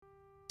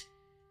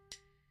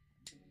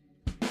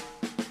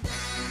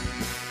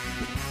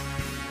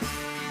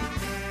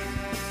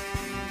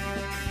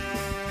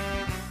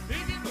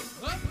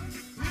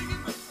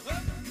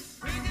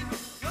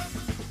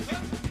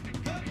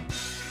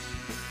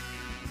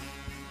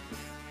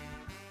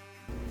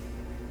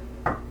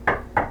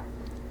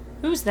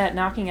Who's that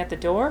knocking at the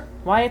door?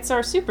 Why, it's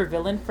our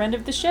supervillain friend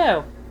of the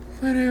show.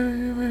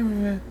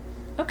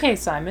 Okay,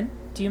 Simon,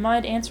 do you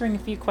mind answering a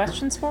few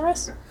questions for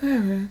us?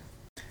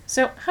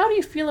 So, how do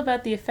you feel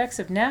about the effects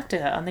of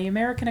NAFTA on the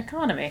American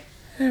economy?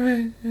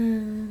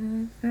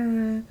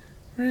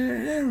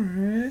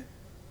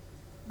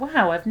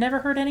 Wow, I've never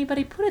heard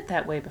anybody put it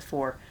that way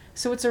before.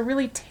 So it's a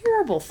really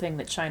terrible thing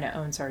that China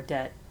owns our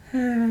debt.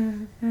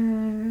 Bunny.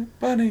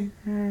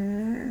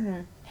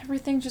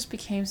 Everything just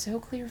became so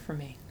clear for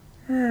me.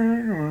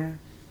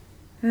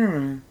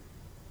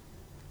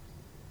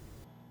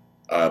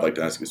 I'd like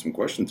to ask you some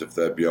questions, if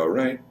that'd be all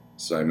right.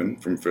 Simon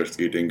from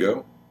Frisky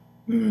Dingo.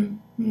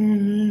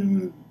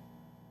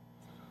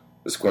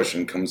 This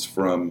question comes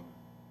from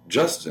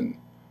Justin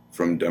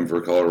from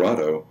Denver,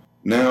 Colorado.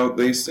 Now,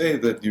 they say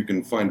that you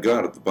can find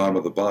God at the bottom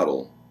of the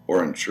bottle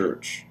or in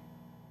church.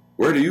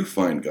 Where do you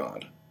find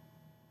God?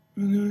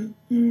 Well,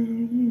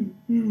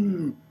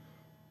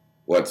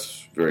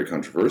 that's very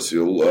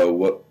controversial.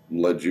 What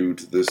led you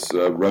to this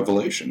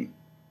revelation?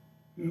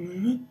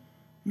 Bunny.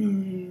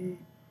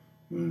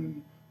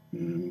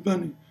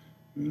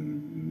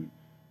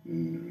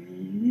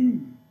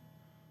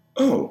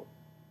 Oh,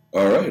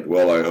 all right.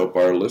 Well, I hope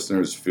our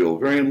listeners feel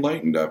very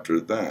enlightened after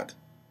that.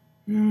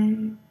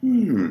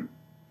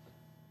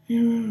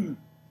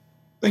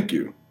 Thank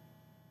you.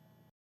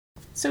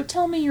 So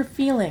tell me your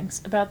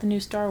feelings about the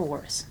new Star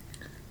Wars.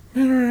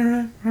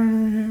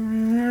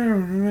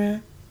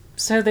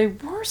 So they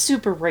were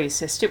super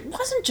racist. It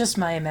wasn't just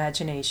my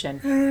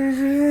imagination.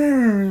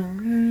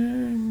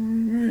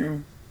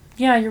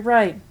 Yeah, you're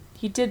right.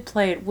 He did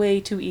play it way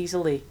too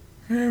easily.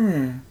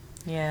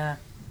 Yeah.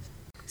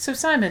 So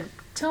Simon,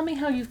 tell me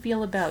how you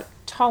feel about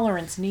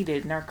tolerance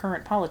needed in our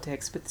current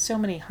politics with so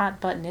many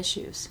hot-button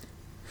issues.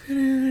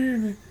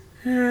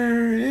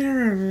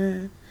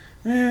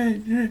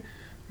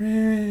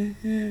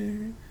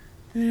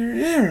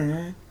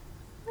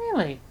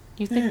 Really?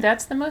 You think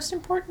that's the most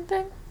important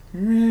thing?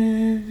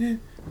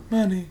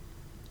 Money.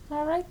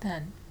 All right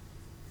then.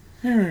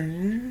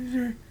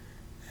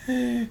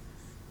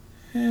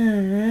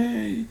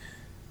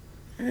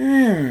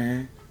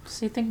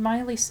 So you think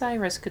Miley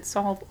Cyrus could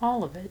solve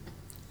all of it?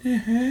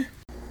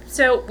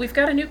 So we've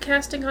got a new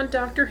casting on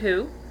Doctor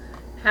Who.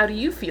 How do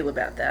you feel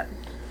about that?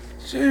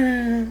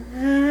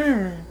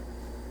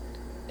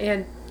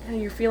 And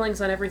your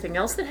feelings on everything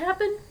else that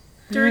happened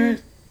during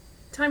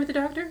Time with the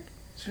Doctor?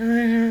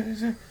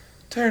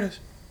 TARDIS.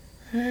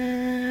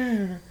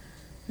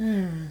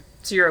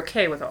 So you're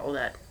okay with all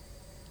that?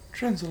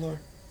 Trenzalore.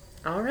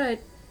 All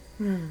right.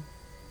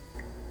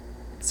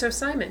 So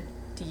Simon,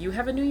 do you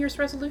have a New Year's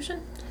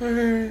resolution?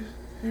 Really,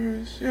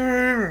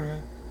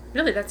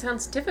 that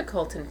sounds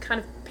difficult and kind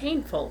of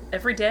painful.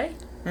 Every day?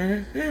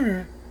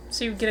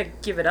 So you're gonna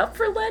give it up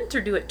for Lent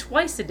or do it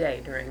twice a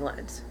day during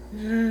Lent?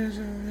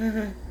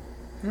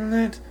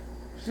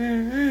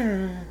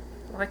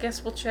 Well, I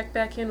guess we'll check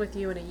back in with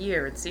you in a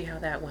year and see how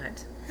that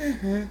went.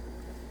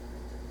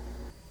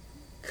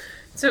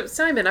 So,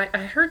 Simon, I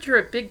heard you're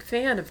a big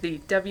fan of the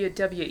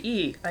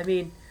WWE. I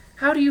mean,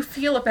 how do you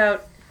feel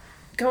about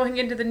going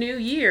into the new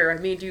year? I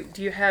mean,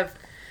 do you have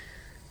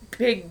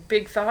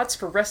big thoughts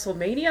for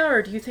WrestleMania,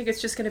 or do you think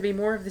it's just going to be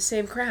more of the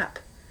same crap?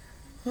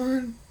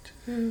 1,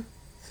 2,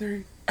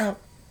 3, out.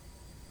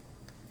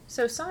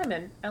 So,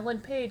 Simon, Ellen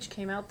Page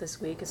came out this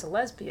week as a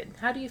lesbian.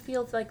 How do you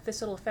feel like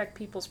this will affect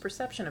people's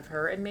perception of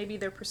her and maybe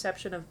their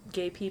perception of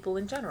gay people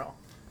in general?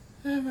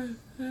 Can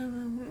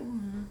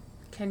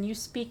you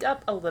speak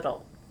up a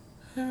little?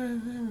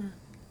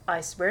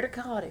 I swear to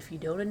God, if you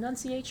don't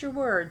enunciate your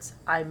words,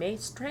 I may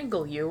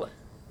strangle you.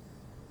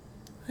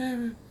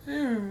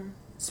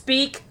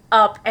 Speak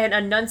up and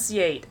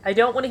enunciate. I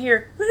don't want to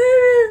hear...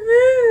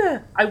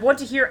 I want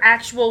to hear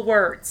actual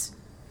words.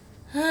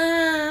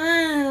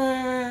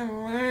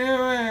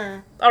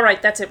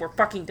 Alright, that's it. We're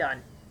fucking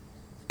done.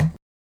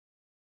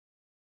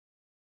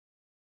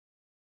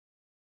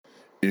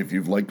 If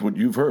you've liked what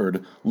you've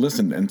heard,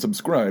 listen and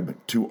subscribe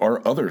to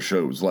our other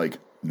shows like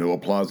No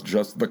Applause,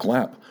 Just the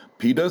Clap,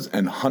 PETA's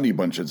and Honey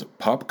Bunch's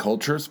Pop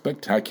Culture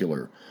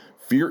Spectacular,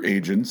 Fear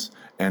Agents,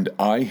 and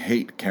I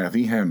Hate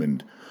Kathy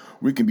Hammond.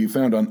 We can be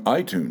found on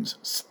iTunes,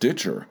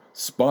 Stitcher,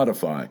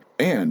 Spotify,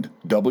 and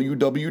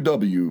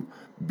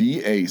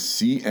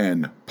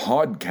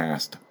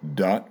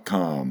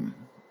www.bacnpodcast.com.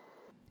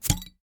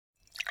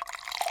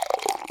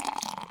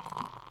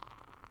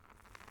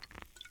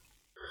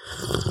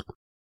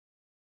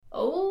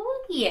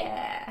 Oh,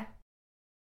 yeah.